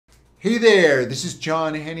Hey there, this is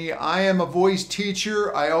John Henny. I am a voice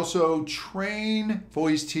teacher. I also train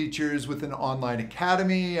voice teachers with an online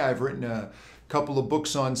academy. I've written a couple of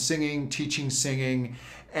books on singing, teaching singing,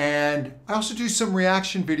 and I also do some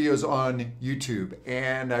reaction videos on YouTube.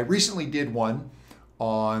 And I recently did one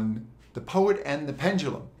on The Poet and the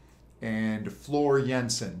Pendulum and Floor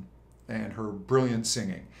Jansen and her brilliant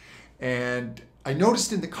singing. And I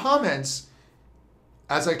noticed in the comments,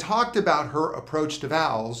 as I talked about her approach to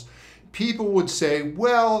vowels, people would say,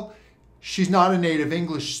 well, she's not a native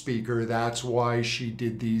English speaker, that's why she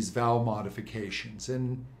did these vowel modifications.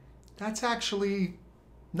 And that's actually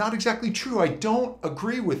not exactly true. I don't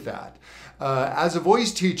agree with that. As a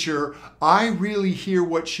voice teacher, I really hear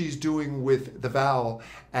what she's doing with the vowel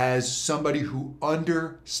as somebody who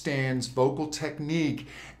understands vocal technique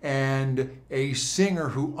and a singer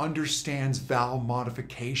who understands vowel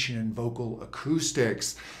modification and vocal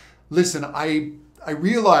acoustics. Listen, I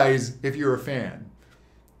realize if you're a fan,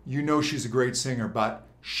 you know she's a great singer, but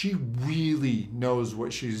she really knows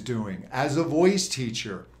what she's doing. As a voice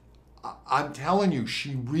teacher, I'm telling you,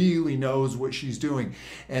 she really knows what she's doing.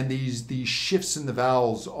 And these shifts in the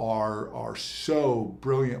vowels are so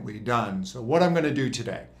brilliantly done. So what I'm going to do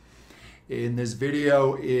today in this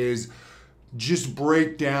video is just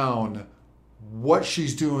break down what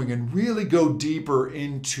she's doing and really go deeper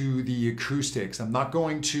into the acoustics. I'm not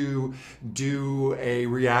going to do a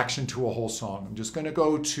reaction to a whole song. I'm just going to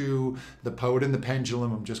go to The Poet and the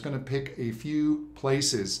Pendulum. I'm just going to pick a few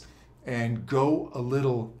places and go a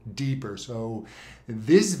little deeper. So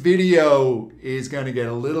this video is going to get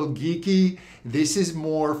a little geeky. This is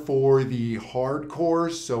more for the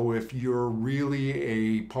hardcores. So if you're really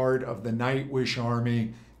a part of the Nightwish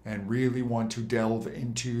army and really want to delve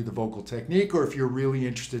into the vocal technique, or if you're really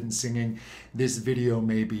interested in singing, this video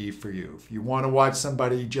may be for you. If you want to watch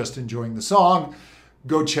somebody just enjoying the song,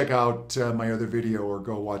 go check out my other video or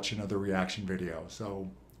go watch another reaction video. So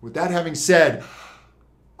with that having said,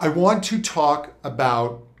 I want to talk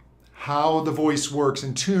about how the voice works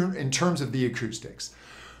in terms of the acoustics.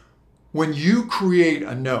 When you create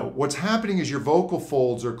a note, what's happening is your vocal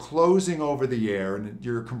folds are closing over the air and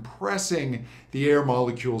you're compressing the air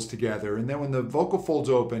molecules together. And then when the vocal folds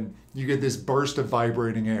open, you get this burst of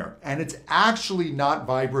vibrating air. And it's actually not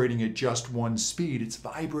vibrating at just one speed, it's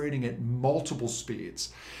vibrating at multiple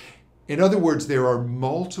speeds. In other words, there are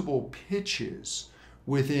multiple pitches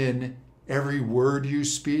within every word you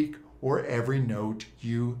speak or every note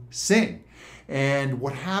you sing. And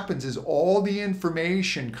what happens is all the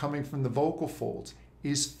information coming from the vocal folds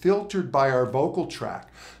is filtered by our vocal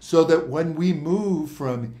tract so that when we move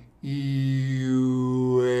from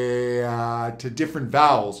to different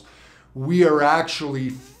vowels, we are actually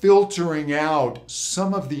filtering out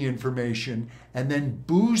some of the information and then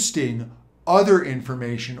boosting other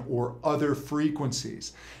information or other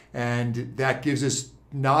frequencies. And that gives us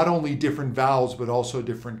not only different vowels, but also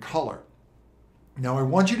different color. Now, I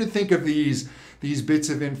want you to think of these bits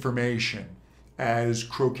of information as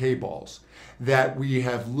croquet balls that we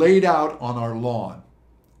have laid out on our lawn.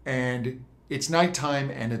 And it's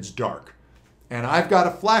nighttime and it's dark. And I've got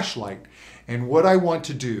a flashlight. And what I want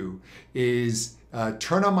to do is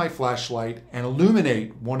turn on my flashlight and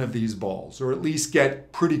illuminate one of these balls, or at least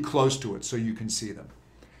get pretty close to it so you can see them.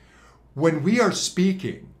 When we are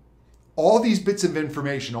speaking, all these bits of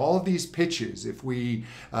information, all of these pitches, if we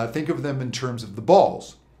think of them in terms of the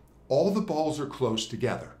balls, all the balls are close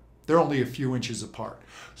together. They're only a few inches apart.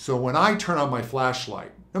 So when I turn on my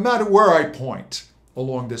flashlight, no matter where I point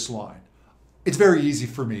along this line, it's very easy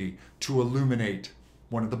for me to illuminate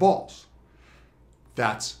one of the balls.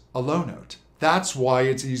 That's a low note. That's why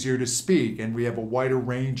it's easier to speak and we have a wider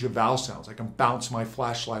range of vowel sounds. I can bounce my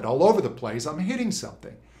flashlight all over the place. I'm hitting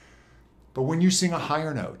something. But when you sing a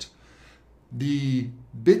higher note, the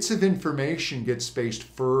bits of information get spaced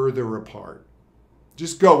further apart.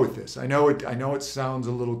 Just go with this. I know it sounds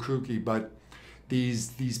a little kooky, but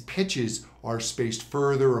these pitches are spaced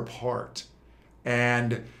further apart.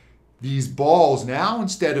 And these balls now,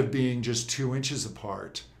 instead of being just 2 inches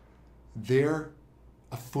apart, they're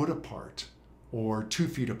a foot apart or 2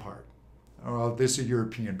 feet apart. Oh, this is a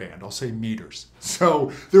European band. I'll say meters.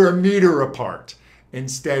 So they're a meter apart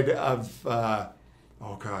instead of,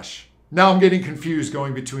 oh gosh. Now I'm getting confused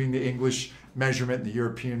going between the English measurement and the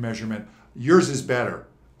European measurement. Yours is better.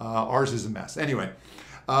 Ours is a mess. Anyway,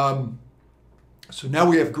 so now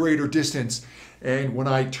we have greater distance. And when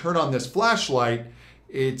I turn on this flashlight,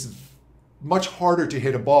 it's much harder to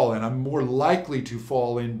hit a ball and I'm more likely to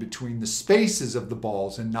fall in between the spaces of the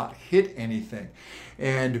balls and not hit anything.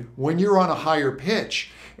 And when you're on a higher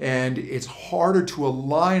pitch and it's harder to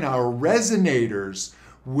align our resonators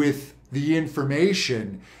with the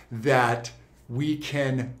information that we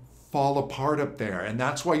can fall apart up there. And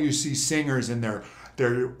that's why you see singers and they're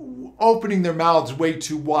opening their mouths way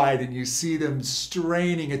too wide and you see them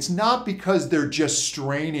straining. It's not because they're just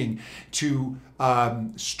straining to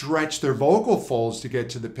stretch their vocal folds to get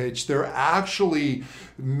to the pitch. They're actually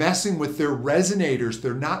messing with their resonators.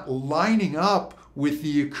 They're not lining up with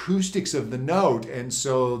the acoustics of the note. And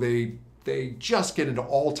so they just get into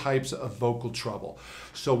all types of vocal trouble.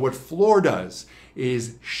 So what Floor does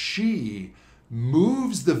is she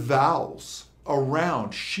moves the vowels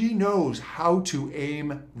around. She knows how to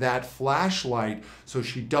aim that flashlight so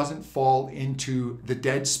she doesn't fall into the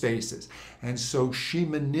dead spaces. And so she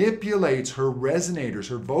manipulates her resonators,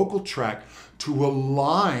 her vocal tract, to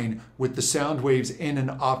align with the sound waves in an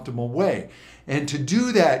optimal way. And to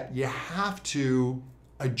do that, you have to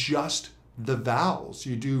adjust the vowels.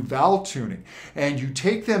 You do vowel tuning and you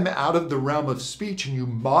take them out of the realm of speech and you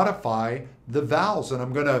modify the vowels. And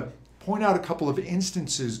I'm going to point out a couple of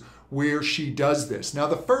instances where she does this. Now,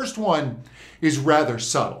 the first one is rather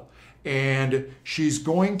subtle, and she's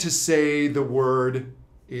going to say the word,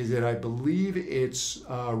 I believe it's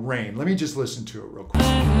rain. Let me just listen to it real quick.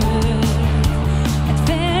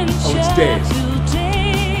 Oh, it's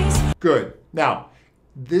days. Good. Now,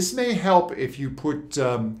 this may help if you put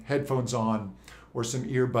headphones on or some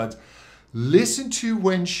earbuds. Listen to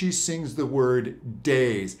when she sings the word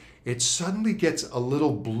days. It suddenly gets a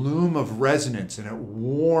little bloom of resonance and it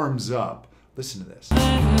warms up. Listen to this.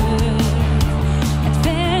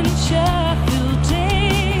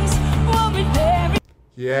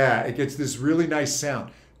 Yeah, it gets this really nice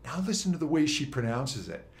sound. Now listen to the way she pronounces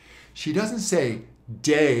it. She doesn't say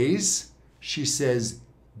days, she says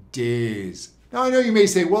days. Now I know you may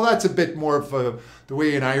say, well, that's a bit more of the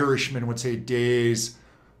way an Irishman would say days,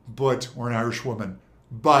 or an Irish woman,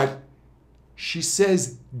 but she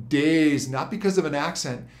says days, not because of an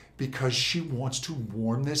accent, because she wants to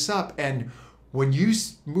warm this up. And when you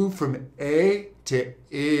move from A to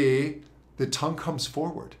E, the tongue comes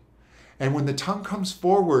forward. And when the tongue comes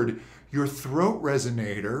forward, your throat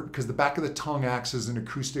resonator, because the back of the tongue acts as an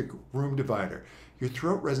acoustic room divider, your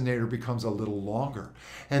throat resonator becomes a little longer.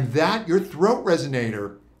 And your throat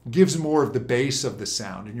resonator gives more of the bass of the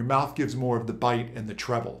sound, and your mouth gives more of the bite and the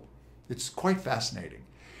treble. It's quite fascinating.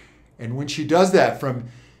 And when she does that from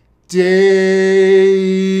days,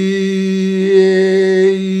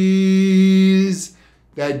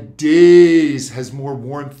 that days has more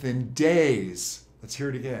warmth than days. Let's hear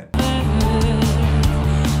it again.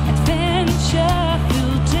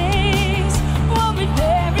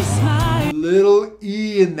 Little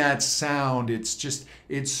E in that sound. It's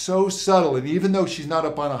so subtle. And even though she's not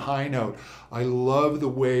up on a high note, I love the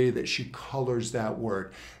way that she colors that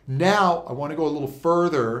word. Now, I want to go a little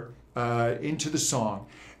further into the song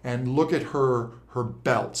and look at her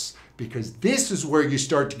belts, because this is where you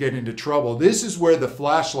start to get into trouble. This is where the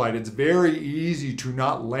flashlight, it's very easy to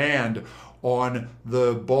not land on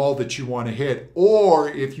the ball that you want to hit, or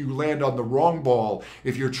if you land on the wrong ball,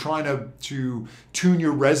 if you're trying to tune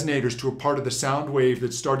your resonators to a part of the sound wave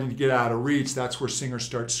that's starting to get out of reach, that's where singers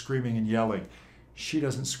start screaming and yelling. She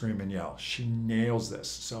doesn't scream and yell. She nails this.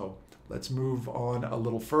 So let's move on a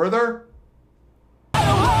little further.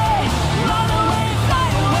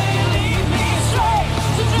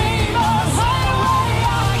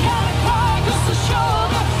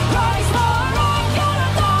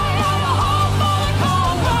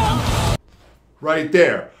 Right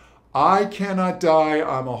there. I cannot die.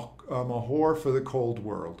 I'm a whore for the cold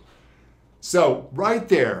world. So right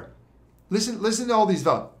there, listen to all these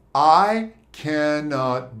vowels. I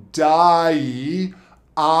cannot die.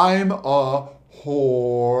 I'm a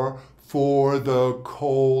whore for the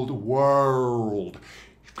cold world.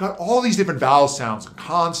 You've got all these different vowel sounds and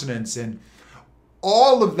consonants, and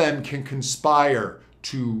all of them can conspire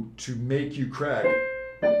to make you crack.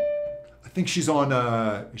 I think she's on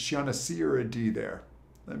is she on a C or a D there?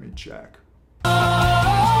 Let me check. That's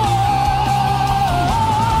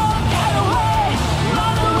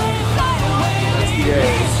the A.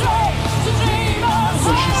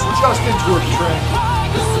 So she's just into her trend.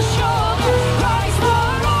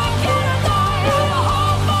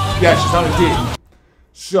 Yeah, she's on a D.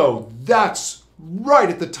 So that's right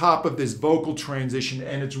at the top of this vocal transition,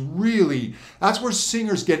 and that's where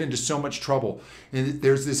singers get into so much trouble. And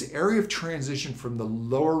there's this area of transition from the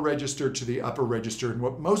lower register to the upper register, and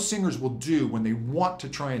what most singers will do when they want to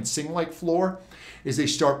try and sing like Floor is they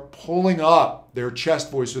start pulling up their chest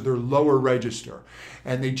voice or their lower register,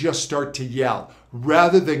 and they just start to yell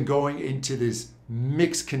rather than going into this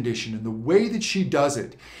mixed condition. And the way that she does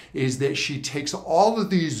it is that she takes all of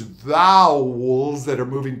these vowels that are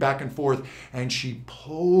moving back and forth and she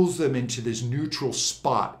pulls them into this neutral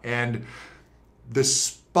spot. And the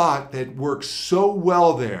spot that works so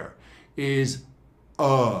well there is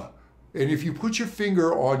And if you put your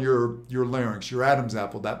finger on your larynx, your Adam's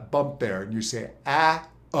apple, that bump there, and you say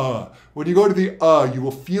when you go to the you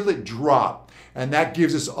will feel it drop. And that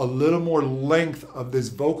gives us a little more length of this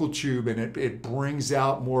vocal tube, and it brings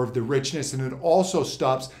out more of the richness, and it also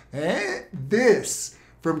stops this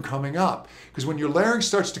from coming up. Because when your larynx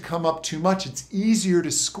starts to come up too much, it's easier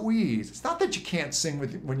to squeeze. It's not that you can't sing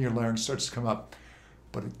when your larynx starts to come up,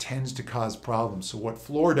 but it tends to cause problems. So what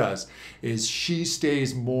Floor does is she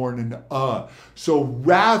stays more in an So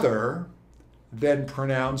rather than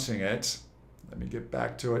pronouncing it, let me get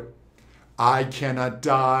back to it. I cannot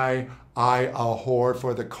die, I a whore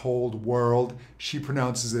for the cold world. She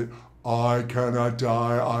pronounces it, I cannot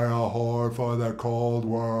die, I a whore for the cold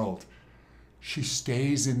world. She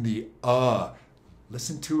stays in the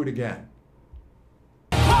Listen to it again.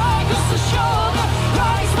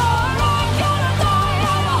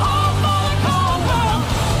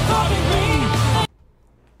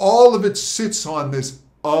 All of it sits on this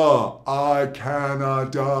I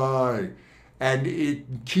cannot die. And it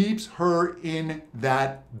keeps her in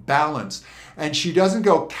that balance. And she doesn't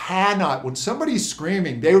go cannot. When somebody's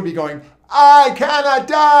screaming, they would be going, I cannot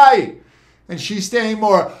die. And she's staying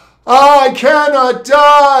more, I cannot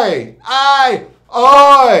die. I,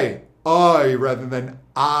 rather than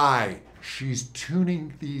I. She's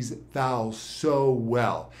tuning these vowels so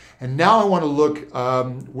well. And now I want to look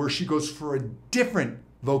where she goes for a different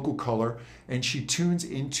vocal color, and she tunes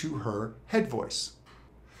into her head voice.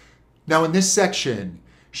 Now in this section,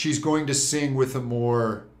 she's going to sing with a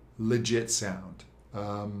more legit sound.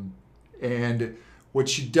 And what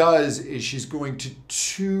she does is she's going to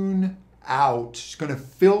tune out, she's going to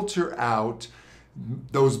filter out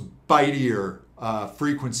those bitier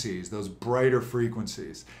frequencies, those brighter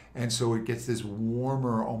frequencies. And so it gets this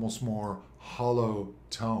warmer, almost more hollow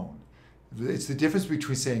tone. It's the difference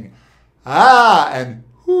between saying and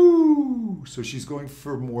whoo. So she's going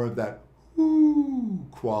for more of that whoo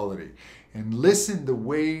quality. And listen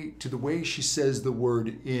to the way she says the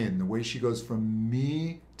word in, the way she goes from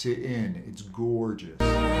me to in. It's gorgeous.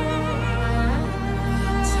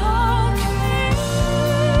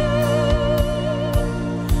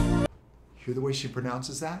 Hear the way she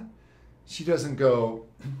pronounces that? She doesn't go,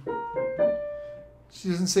 she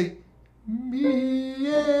doesn't say me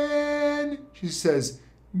in. She says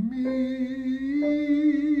mean.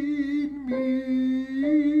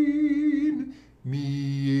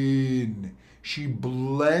 She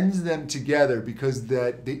blends them together because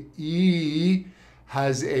the E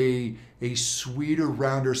has a sweeter,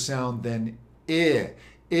 rounder sound than I.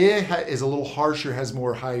 I is a little harsher, has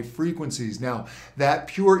more high frequencies. Now, that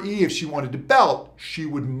pure E, if she wanted to belt, she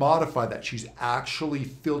would modify that. She's actually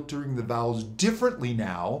filtering the vowels differently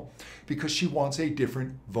now because she wants a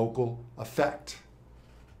different vocal effect.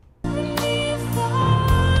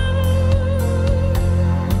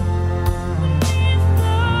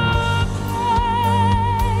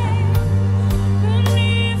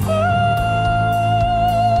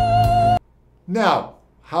 Now,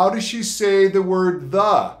 how does she say the word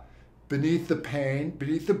the? Beneath the pain,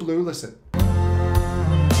 beneath the blue, listen.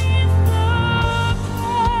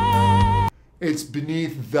 It's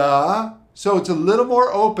beneath the, so it's a little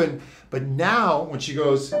more open, but now when she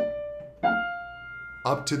goes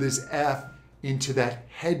up to this F into that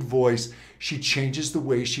head voice, she changes the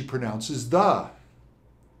way she pronounces the. I'm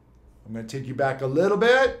going to take you back a little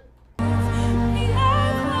bit.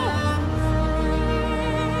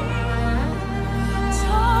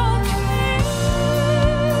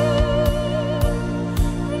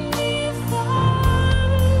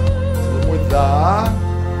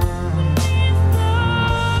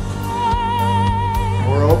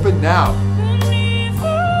 More open now.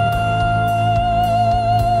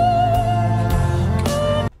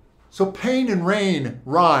 So pain and rain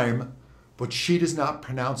rhyme, but she does not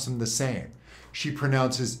pronounce them the same. She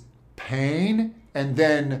pronounces pain and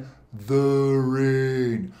then the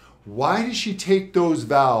rain. Why does she take those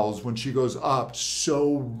vowels when she goes up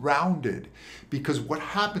so rounded? Because what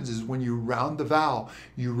happens is when you round the vowel,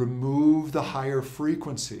 you remove the higher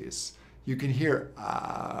frequencies. You can hear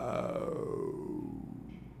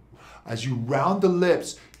as you round the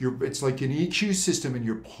lips, it's like an EQ system and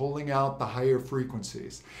you're pulling out the higher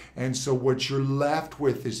frequencies. And so what you're left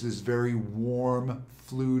with is this very warm,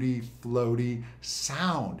 fluty, floaty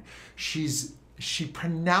sound. She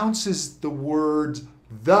pronounces the words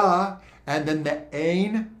the, and then the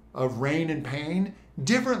ain of Rain and Pain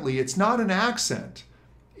differently. It's not an accent.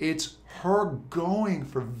 It's her going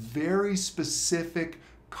for very specific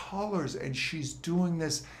colors, and she's doing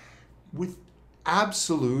this with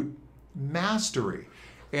absolute mastery.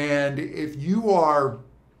 And if you are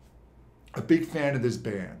a big fan of this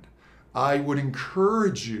band, I would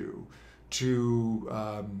encourage you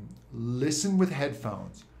to listen with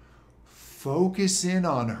headphones, focus in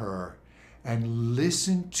on her, and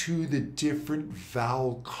listen to the different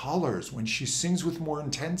vowel colors. When she sings with more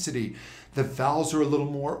intensity, the vowels are a little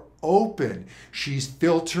more open. She's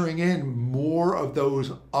filtering in more of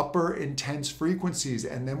those upper intense frequencies.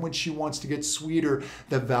 And then when she wants to get sweeter,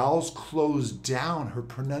 the vowels close down. Her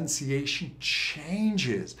pronunciation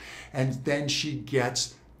changes. And then she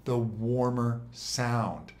gets the warmer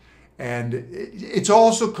sound. And it's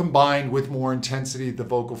also combined with more intensity, the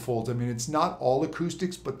vocal folds. I mean, it's not all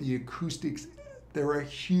acoustics, but the acoustics, they're a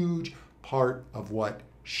huge part of what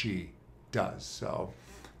she does. So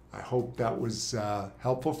I hope that was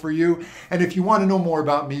helpful for you. And if you want to know more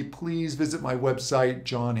about me, please visit my website,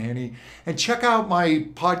 John Henny, and check out my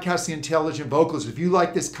podcast, The Intelligent Vocalist. If you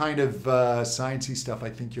like this kind of sciencey stuff, I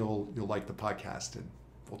think you'll like the podcast, and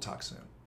we'll talk soon.